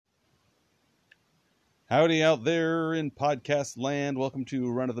Howdy out there in podcast land. Welcome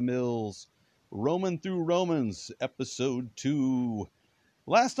to Run of the Mills, Roman through Romans, episode 2.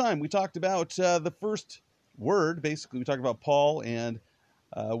 Last time we talked about the first word. Basically, we talked about Paul and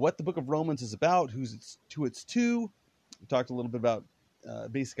what the book of Romans is about, who it's to. We talked a little bit about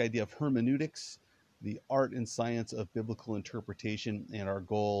basic idea of hermeneutics, the art and science of biblical interpretation, and our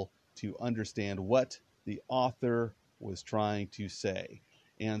goal to understand what the author was trying to say.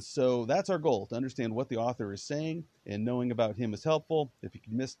 And so that's our goal, to understand what the author is saying, and knowing about him is helpful. If you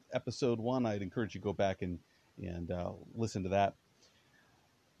missed episode 1, I'd encourage you to go back and listen to that.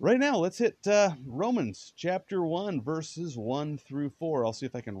 Right now, let's hit Romans chapter 1, verses 1 through 4. I'll see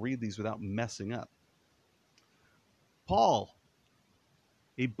if I can read these without messing up. Paul,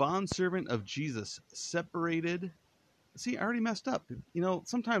 a bondservant of Jesus, separated... See, I already messed up. You know,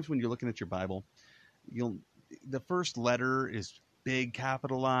 sometimes when you're looking at your Bible, the first letter is big,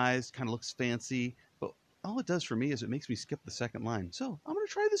 capitalized, kind of looks fancy, but all it does for me is it makes me skip the second line. So I'm going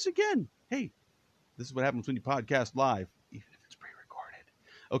to try this again. Hey, this is what happens when you podcast live, even if it's pre-recorded.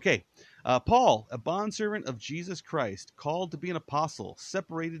 Okay, Paul, a bondservant of Jesus Christ, called to be an apostle,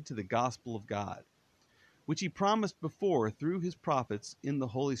 separated to the gospel of God, which he promised before through his prophets in the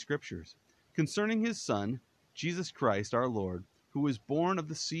Holy Scriptures, concerning his Son, Jesus Christ our Lord, who was born of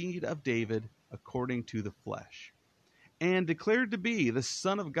the seed of David according to the flesh, and declared to be the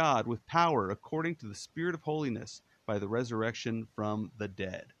Son of God with power according to the Spirit of holiness by the resurrection from the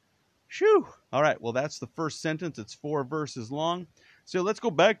dead. Shoo! All right, well, that's the first sentence. It's 4 verses long. So let's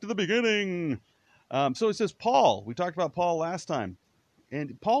go back to the beginning. So it says Paul. We talked about Paul last time.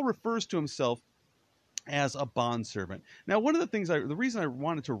 And Paul refers to himself as a bondservant. Now, one of the things, the reason I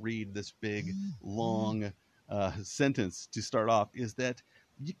wanted to read this big, long sentence to start off is that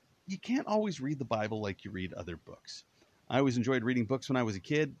you can't always read the Bible like you read other books. I always enjoyed reading books when I was a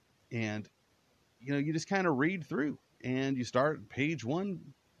kid, and you just kind of read through, and you start page 1,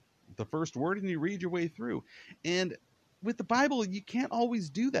 the first word, and you read your way through. And with the Bible, you can't always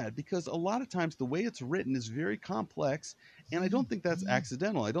do that, because a lot of times the way it's written is very complex, and I don't think that's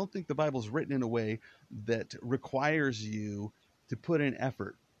accidental. I don't think the Bible's written in a way that requires you to put in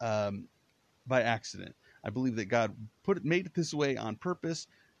effort by accident. I believe that God made it this way on purpose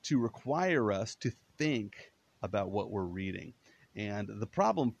to require us to think about what we're reading. And the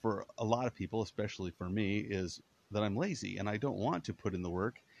problem for a lot of people, especially for me, is that I'm lazy and I don't want to put in the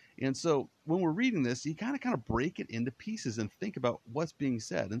work. And so when we're reading this, you kind of break it into pieces and think about what's being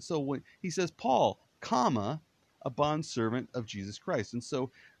said. And so when he says Paul, comma, a bondservant of Jesus Christ. And so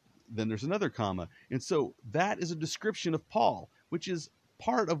then there's another comma. And so that is a description of Paul, which is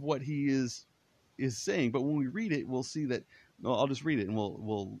part of what he is saying. But when we read it, we'll see that, well, I'll just read it and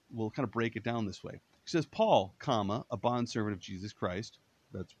we'll kind of break it down this way. He says, Paul, comma, a bondservant of Jesus Christ,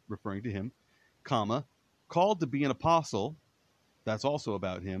 that's referring to him, comma, called to be an apostle, that's also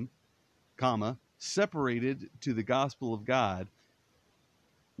about him, comma, separated to the gospel of God,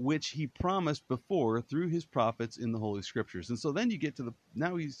 which he promised before through his prophets in the Holy Scriptures. And so then you get to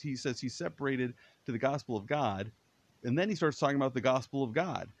now he says he's separated to the gospel of God, and then he starts talking about the gospel of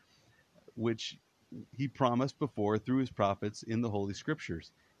God, which he promised before through his prophets in the Holy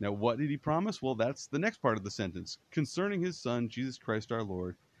Scriptures. Now, what did he promise? Well, that's the next part of the sentence. Concerning his Son, Jesus Christ our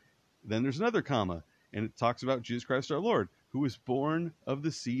Lord. Then there's another comma, and it talks about Jesus Christ our Lord, who was born of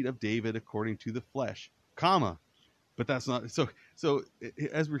the seed of David according to the flesh, comma. But that's not... So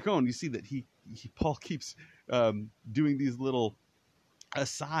as we're going, you see that Paul keeps doing these little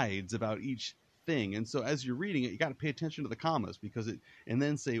asides about each thing. And so as you're reading it, you got to pay attention to the commas, and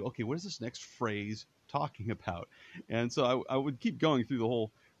then say, okay, what is this next phrase talking about? And so I would keep going through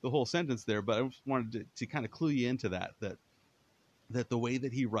the whole sentence there, but I just wanted to kind of clue you into that the way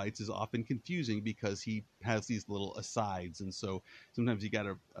that he writes is often confusing because he has these little asides, and so sometimes you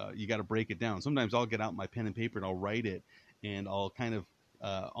gotta break it down. Sometimes I'll get out my pen and paper and I'll write it, and I'll kind of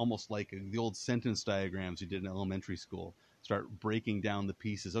almost like the old sentence diagrams you did in elementary school, start breaking down the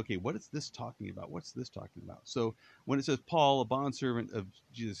pieces. Okay, what is this talking about? What's this talking about? So when it says Paul, a bondservant of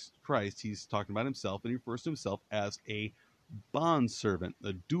Jesus Christ, he's talking about himself, and he refers to himself as a bondservant,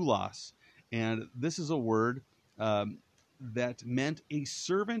 a doulos. And this is a word that meant a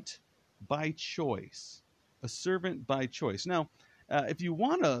servant by choice. A servant by choice. Now, if you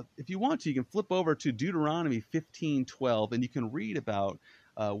want to, you can flip over to Deuteronomy 15:12, and you can read about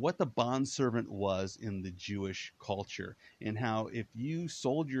what the bondservant was in the Jewish culture, and how if you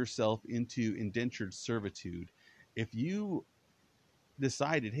sold yourself into indentured servitude, if you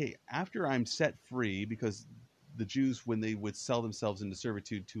decided, hey, after I'm set free, because the Jews, when they would sell themselves into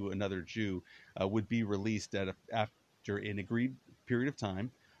servitude to another Jew, would be released after an agreed period of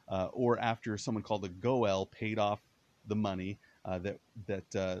time. or after someone called the Goel paid off the money that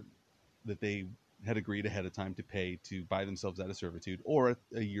they had agreed ahead of time to pay to buy themselves out of servitude, or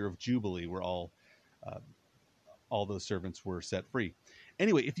a year of jubilee where uh, all those servants were set free.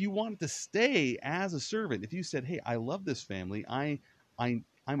 Anyway, if you wanted to stay as a servant, if you said, "Hey, I love this family. I'm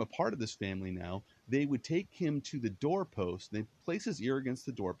a part of this family now," they would take him to the doorpost. They place his ear against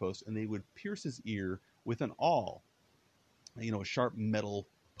the doorpost, and they would pierce his ear with an awl, a sharp metal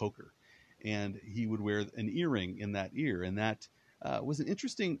poker, and he would wear an earring in that ear, and that was an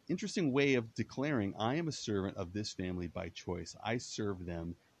interesting way of declaring, "I am a servant of this family by choice. I serve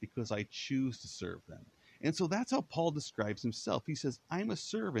them because I choose to serve them." And so that's how Paul describes himself. He says, "I'm a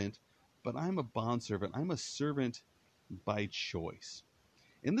servant, but I'm a bondservant. I'm a servant by choice."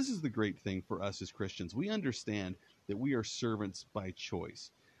 And this is the great thing for us as Christians. We understand that we are servants by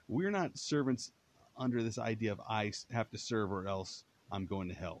choice. We're not servants under this idea of I have to serve or else I'm going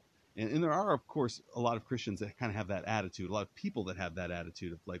to hell. And there are, of course, a lot of Christians that kind of have that attitude, a lot of people that have that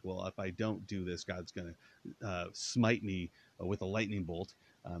attitude of like, well, if I don't do this, God's going to smite me with a lightning bolt.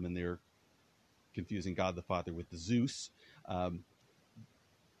 And they're confusing God the Father with the Zeus. Um,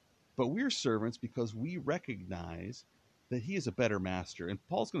 but we're servants because we recognize that he is a better master. And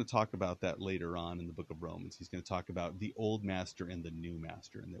Paul's going to talk about that later on in the book of Romans. He's going to talk about the old master and the new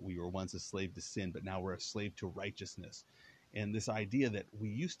master, and that we were once a slave to sin, but now we're a slave to righteousness. And this idea that we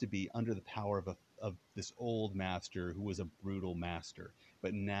used to be under the power of this old master who was a brutal master,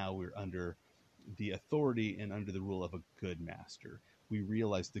 but now we're under the authority and under the rule of a good master. We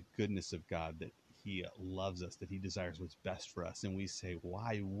realize the goodness of God, that he loves us, that he desires what's best for us. And we say,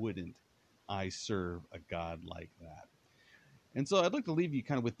 why wouldn't I serve a God like that? And so I'd like to leave you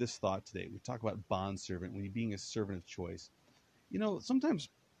kind of with this thought today. We talk about bondservant, when you're being a servant of choice. Sometimes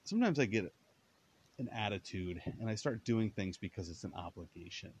I get an attitude and I start doing things because it's an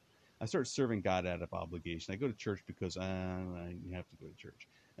obligation. I start serving God out of obligation. I go to church because I have to go to church.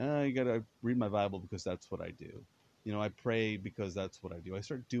 I got to read my Bible because that's what I do. I pray because that's what I do. I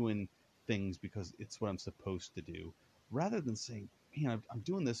start doing things because it's what I'm supposed to do, rather than saying, man, I'm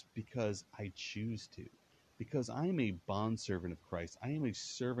doing this because I choose to, because I am a bondservant of Christ. I am a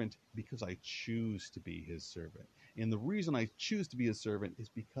servant because I choose to be his servant. And the reason I choose to be his servant is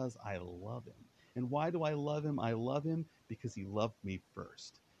because I love him. And why do I love him? I love him because he loved me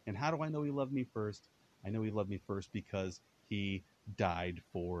first. And how do I know he loved me first? I know he loved me first because he died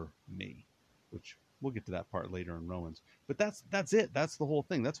for me, which we'll get to that part later in Romans. But that's it. That's the whole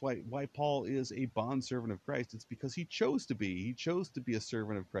thing. That's why Paul is a bondservant of Christ. It's because he chose to be. He chose to be a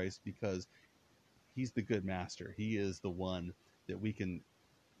servant of Christ because he's the good master. He is the one that we can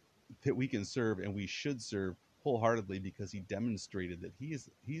serve, and we should serve wholeheartedly, because he demonstrated that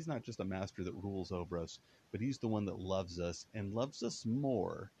he's not just a master that rules over us, but he's the one that loves us, and loves us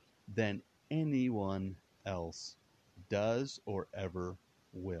more than anyone else does or ever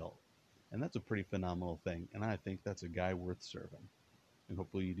will. And that's a pretty phenomenal thing, and I think that's a guy worth serving, and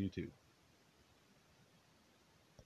hopefully you do too.